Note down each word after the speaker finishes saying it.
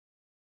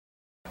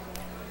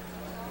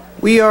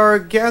We are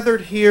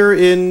gathered here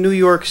in New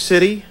York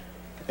City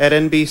at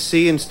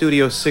NBC in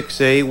Studio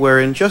 6A, where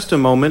in just a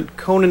moment,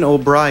 Conan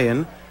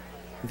O'Brien,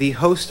 the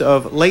host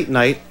of Late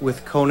Night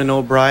with Conan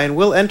O'Brien,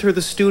 will enter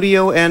the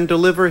studio and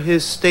deliver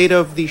his State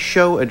of the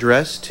Show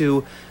address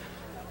to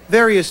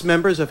various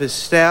members of his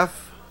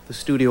staff, the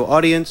studio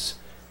audience,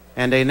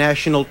 and a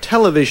national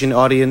television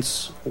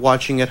audience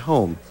watching at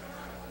home.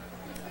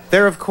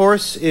 There, of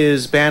course,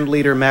 is band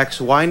leader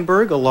Max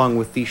Weinberg, along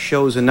with the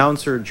show's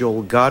announcer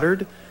Joel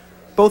Goddard,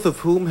 both of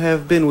whom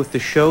have been with the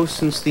show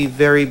since the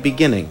very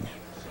beginning.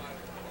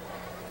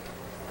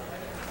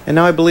 And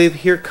now I believe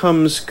here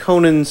comes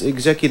Conan's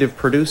executive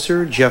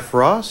producer, Jeff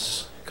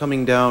Ross,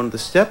 coming down the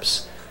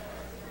steps.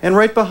 And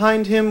right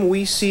behind him,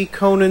 we see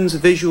Conan's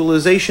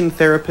visualization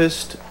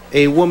therapist,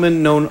 a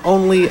woman known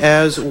only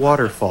as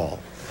Waterfall.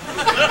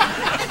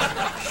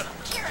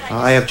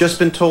 I have just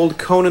been told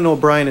Conan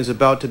O'Brien is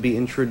about to be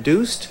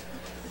introduced.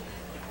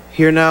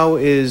 Here now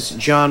is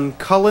John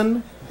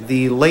Cullen,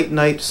 the Late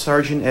Night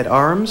Sergeant at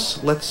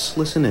Arms. Let's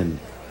listen in.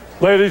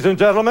 Ladies and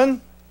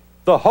gentlemen,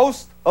 the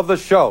host of the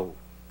show.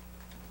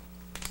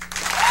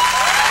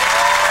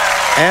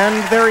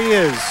 And there he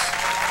is.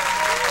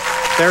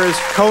 There is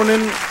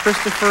Conan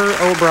Christopher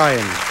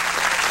O'Brien.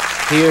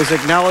 He is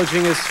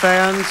acknowledging his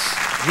fans.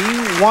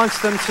 He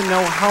wants them to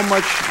know how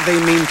much they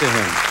mean to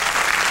him.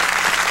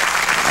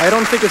 I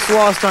don't think it's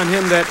lost on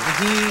him that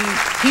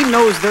he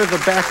knows they're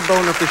the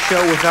backbone of the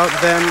show. Without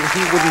them, he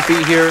wouldn't be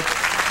here.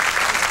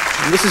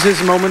 And this is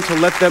his moment to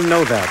let them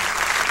know that.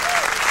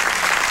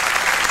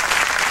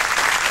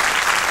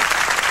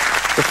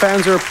 The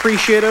fans are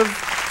appreciative,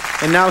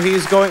 and now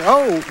he's going,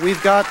 oh,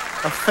 we've got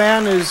a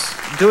fan is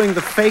doing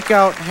the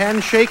fake-out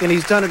handshake, and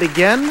he's done it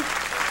again.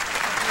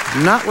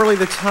 Not really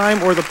the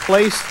time or the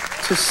place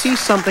to see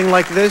something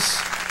like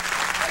this.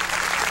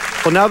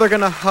 Well, now they're going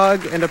to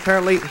hug, and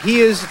apparently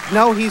he's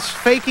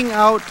faking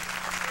out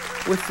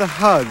with the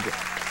hug.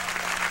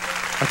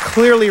 A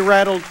clearly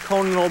rattled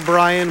Conan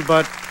O'Brien,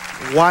 but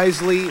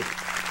wisely,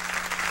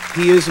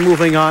 he is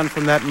moving on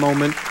from that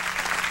moment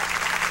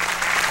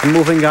and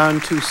moving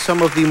on to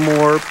some of the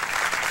more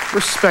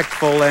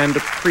respectful and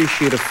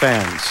appreciative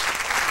fans.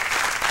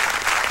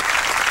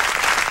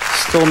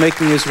 Still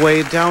making his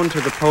way down to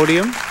the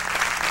podium.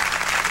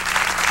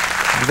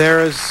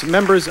 There's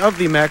members of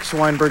the Max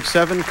Weinberg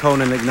 7,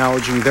 Conan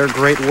acknowledging their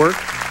great work,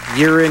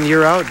 year in,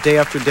 year out, day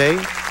after day.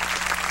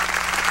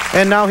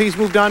 And now he's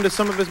moved on to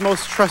some of his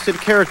most trusted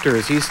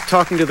characters. He's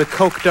talking to the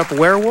coked-up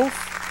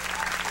werewolf,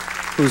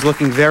 who's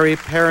looking very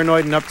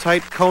paranoid and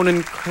uptight.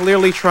 Conan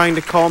clearly trying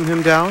to calm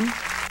him down.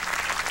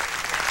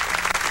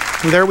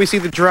 And there we see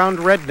the drowned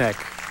redneck.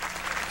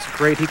 It's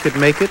great he could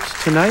make it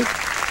tonight.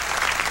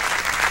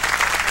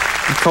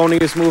 And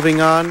Conan is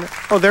moving on.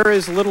 Oh, there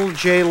is little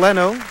Jay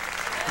Leno,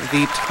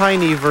 the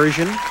tiny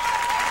version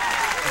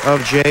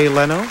of Jay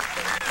Leno.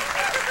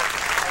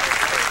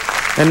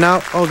 And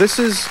now, oh, this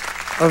is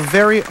a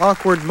very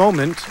awkward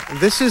moment.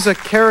 This is a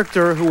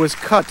character who was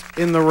cut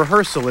in the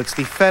rehearsal. It's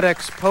the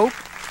FedEx Pope.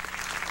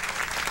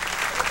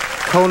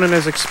 Conan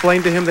has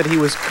explained to him that he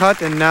was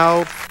cut, and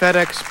now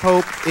FedEx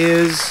Pope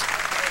is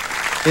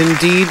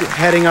indeed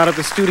heading out of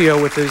the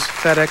studio with his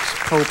FedEx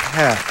Pope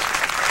hat.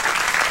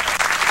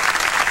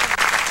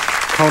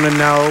 Conan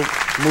now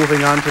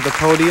moving on to the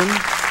podium,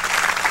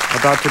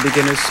 about to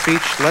begin his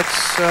speech.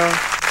 Let's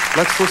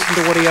listen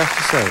to what he has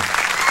to say.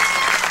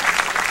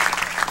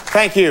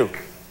 Thank you.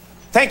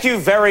 Thank you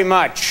very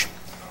much.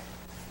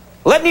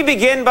 Let me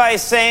begin by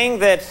saying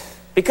that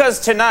because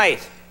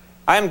tonight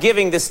I am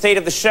giving the State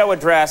of the Show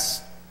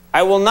address,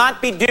 I will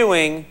not be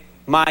doing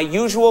my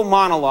usual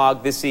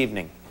monologue this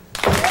evening.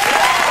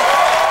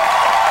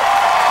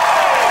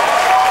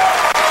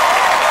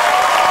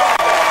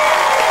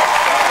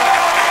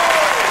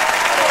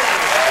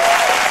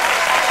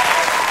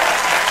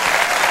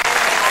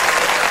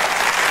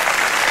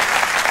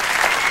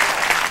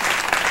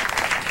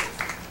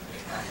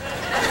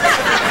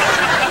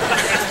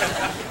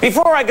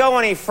 Before I go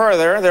any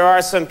further, there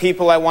are some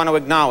people I want to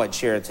acknowledge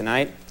here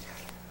tonight.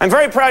 I'm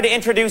very proud to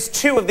introduce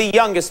two of the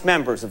youngest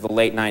members of the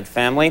Late Night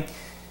family.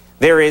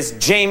 There is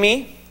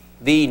Jamie,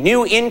 the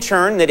new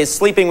intern that is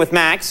sleeping with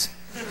Max.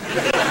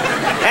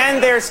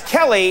 And there's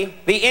Kelly,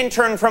 the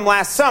intern from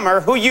last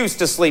summer who used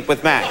to sleep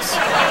with Max.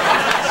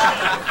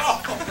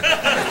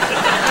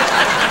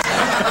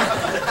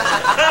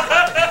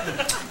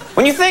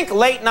 When you think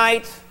Late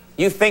Night,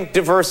 you think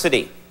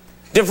diversity.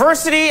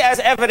 Diversity as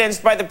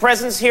evidenced by the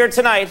presence here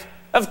tonight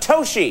of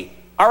Toshi,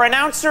 our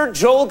announcer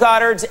Joel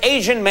Goddard's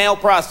Asian male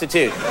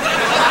prostitute.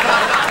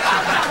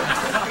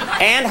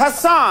 And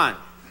Hassan,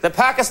 the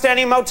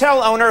Pakistani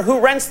motel owner who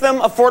rents them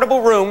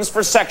affordable rooms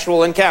for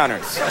sexual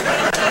encounters.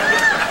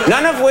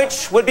 None of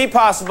which would be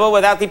possible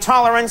without the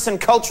tolerance and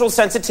cultural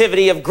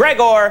sensitivity of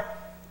Gregor,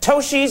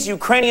 Toshi's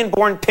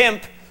Ukrainian-born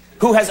pimp,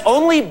 who has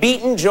only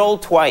beaten Joel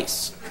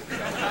twice.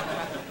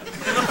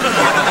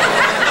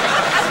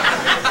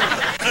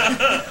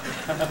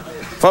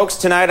 Folks,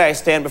 tonight I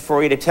stand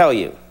before you to tell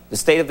you the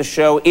state of the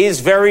show is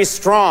very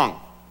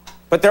strong,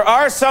 but there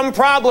are some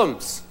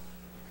problems,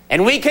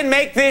 and we can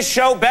make this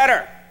show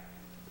better.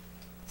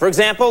 For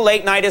example,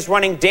 late night is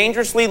running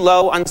dangerously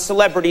low on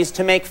celebrities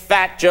to make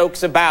fat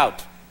jokes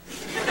about.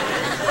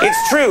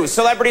 It's true,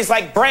 celebrities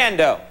like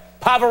Brando,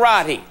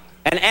 Pavarotti,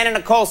 and Anna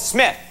Nicole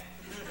Smith.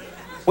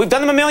 We've done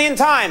them a million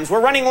times.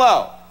 We're running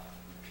low.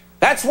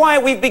 That's why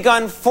we've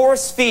begun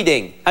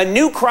force-feeding a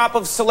new crop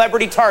of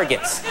celebrity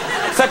targets,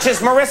 such as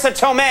Marissa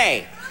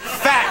Tomei,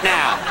 fat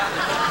now.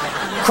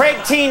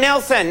 Craig T.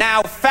 Nelson,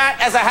 now fat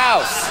as a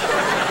house.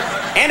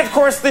 And, of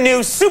course, the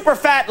new super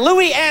fat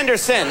Louis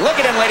Anderson. Look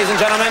at him, ladies and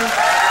gentlemen.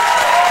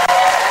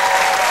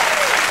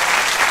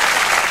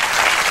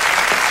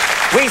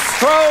 We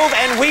strove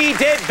and we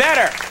did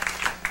better.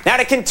 Now,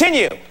 to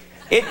continue,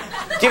 it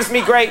gives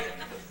me great...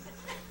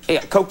 Hey,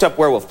 coked up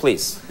werewolf,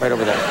 please. Right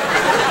over there.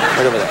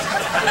 Right over there.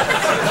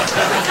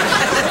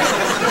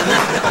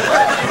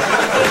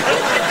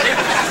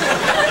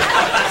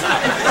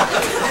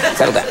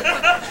 Settle down.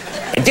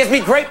 It gives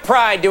me great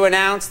pride to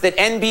announce that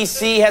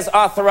NBC has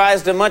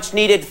authorized a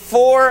much-needed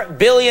 $4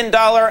 billion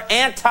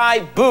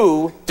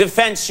anti-boo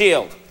defense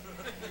shield.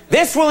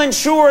 This will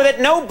ensure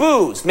that no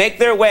boos make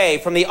their way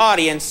from the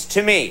audience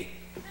to me.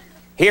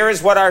 Here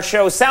is what our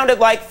show sounded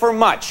like for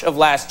much of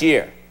last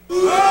year. And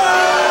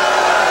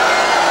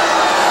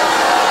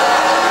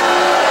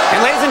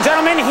ladies and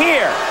gentlemen,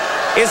 here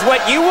is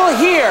what you will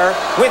hear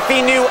with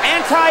the new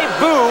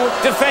anti-boo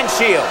defense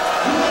shield.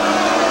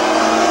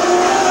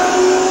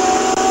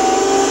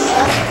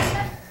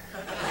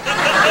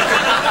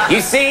 You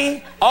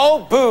see,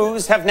 all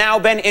boos have now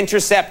been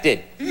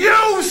intercepted.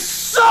 You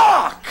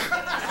suck!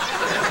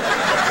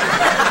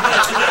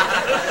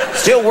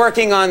 Still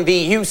working on the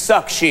You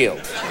Suck shield.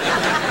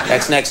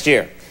 That's next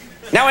year.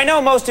 Now, I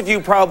know most of you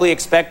probably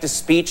expect a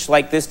speech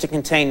like this to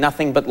contain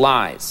nothing but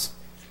lies.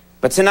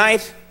 But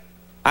tonight,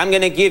 I'm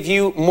going to give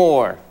you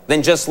more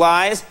than just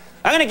lies.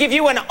 I'm going to give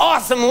you an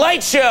awesome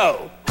light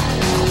show.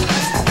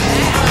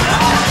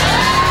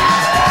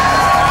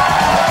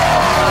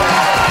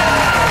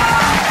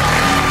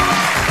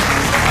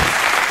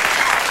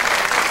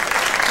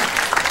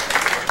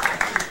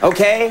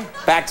 Okay,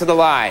 back to the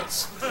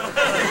lies.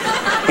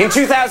 In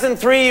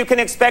 2003, you can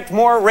expect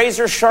more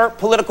razor-sharp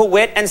political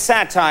wit and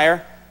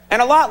satire,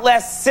 and a lot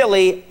less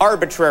silly,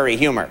 arbitrary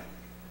humor.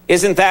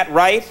 Isn't that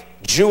right,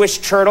 Jewish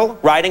turtle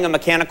riding a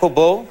mechanical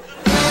bull?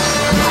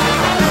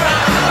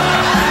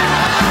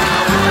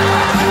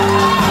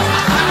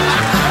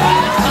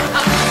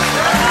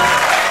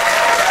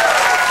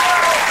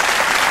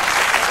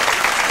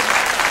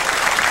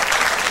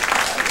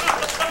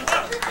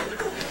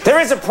 There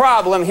is a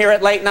problem here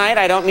at Late Night.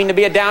 I don't mean to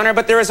be a downer,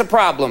 but there is a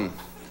problem.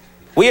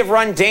 We have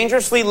run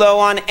dangerously low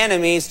on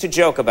enemies to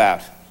joke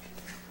about.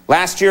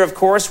 Last year, of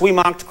course, we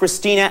mocked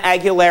Christina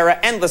Aguilera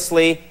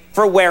endlessly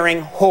for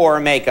wearing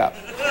whore makeup.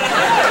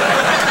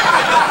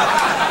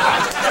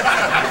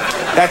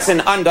 That's an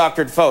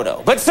undoctored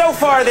photo. But so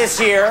far this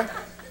year,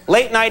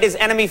 Late Night is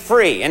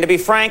enemy-free, and to be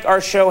frank,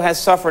 our show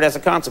has suffered as a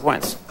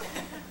consequence.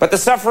 But the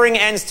suffering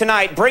ends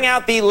tonight. Bring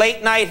out the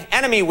Late Night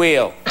enemy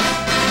wheel.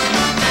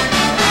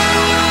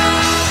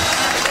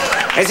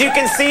 As you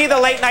can see, the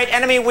Late Night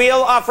enemy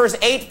wheel offers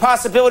 8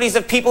 possibilities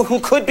of people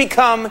who could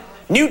become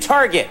new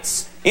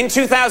targets in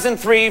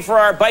 2003 for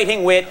our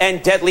biting wit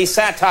and deadly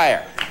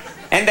satire.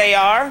 And they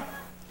are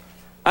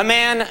a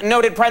man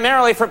noted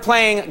primarily for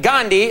playing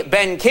Gandhi,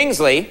 Ben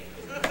Kingsley,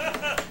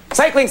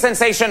 cycling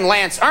sensation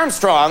Lance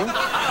Armstrong,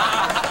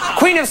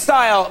 Queen of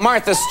Style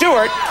Martha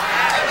Stewart,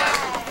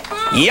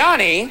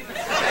 Yanni,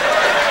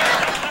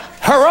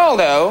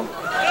 Geraldo,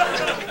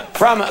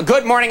 from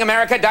Good Morning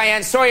America,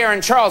 Diane Sawyer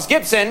and Charles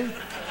Gibson,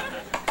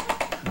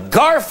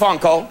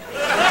 Garfunkel,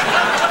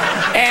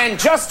 and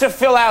just to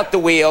fill out the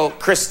wheel,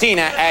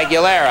 Christina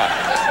Aguilera.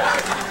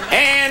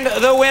 And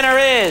the winner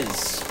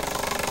is...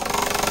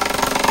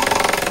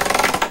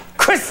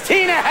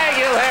 Christina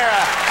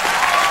Aguilera!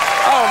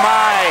 Oh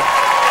my.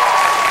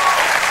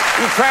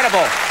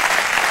 Incredible.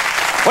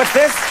 What's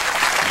this?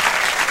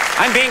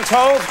 I'm being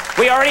told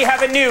we already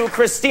have a new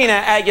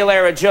Christina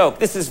Aguilera joke.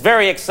 This is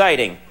very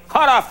exciting.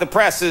 Hot off the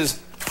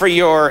presses for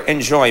your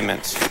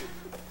enjoyment.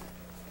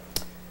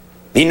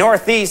 The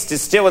Northeast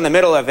is still in the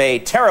middle of a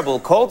terrible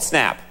cold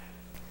snap.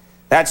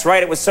 That's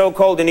right, it was so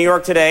cold in New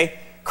York today,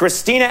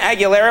 Christina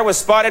Aguilera was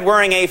spotted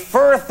wearing a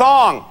fur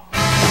thong.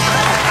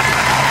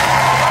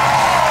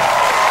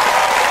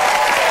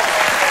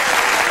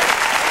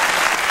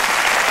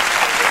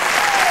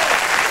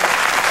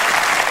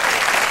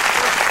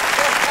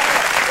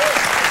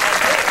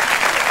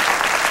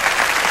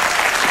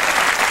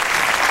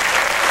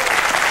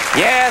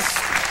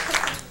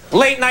 Yes,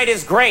 Late Night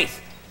is great.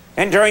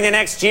 And during the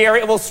next year,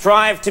 it will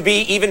strive to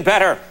be even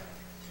better.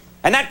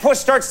 And that push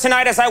starts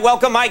tonight as I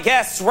welcome my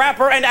guests,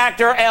 rapper and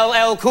actor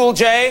LL Cool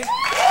J.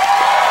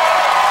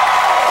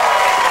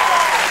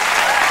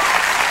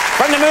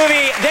 From the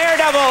movie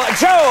Daredevil,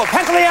 Joe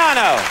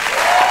Pantoliano.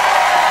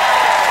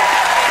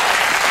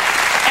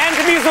 And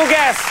the musical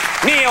guest,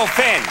 Neil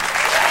Finn.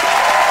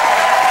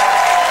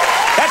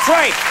 That's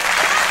right.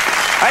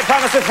 I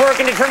promise with work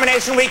and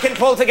determination we can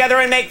pull together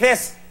and make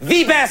this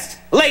the best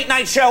late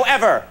night show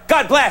ever.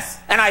 God bless,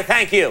 and I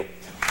thank you.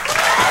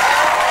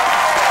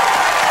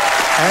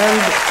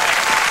 And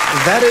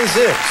that is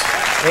it.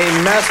 A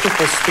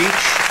masterful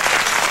speech.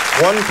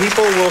 One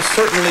people will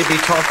certainly be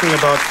talking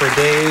about for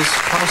days,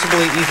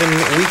 possibly even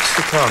weeks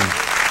to come.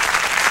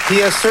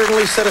 He has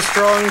certainly set a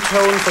strong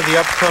tone for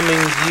the upcoming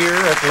year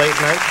at Late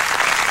Night.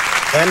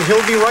 And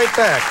he'll be right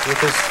back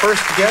with his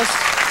first guest,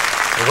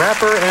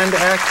 rapper and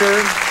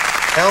actor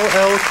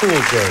LL Cool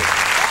J.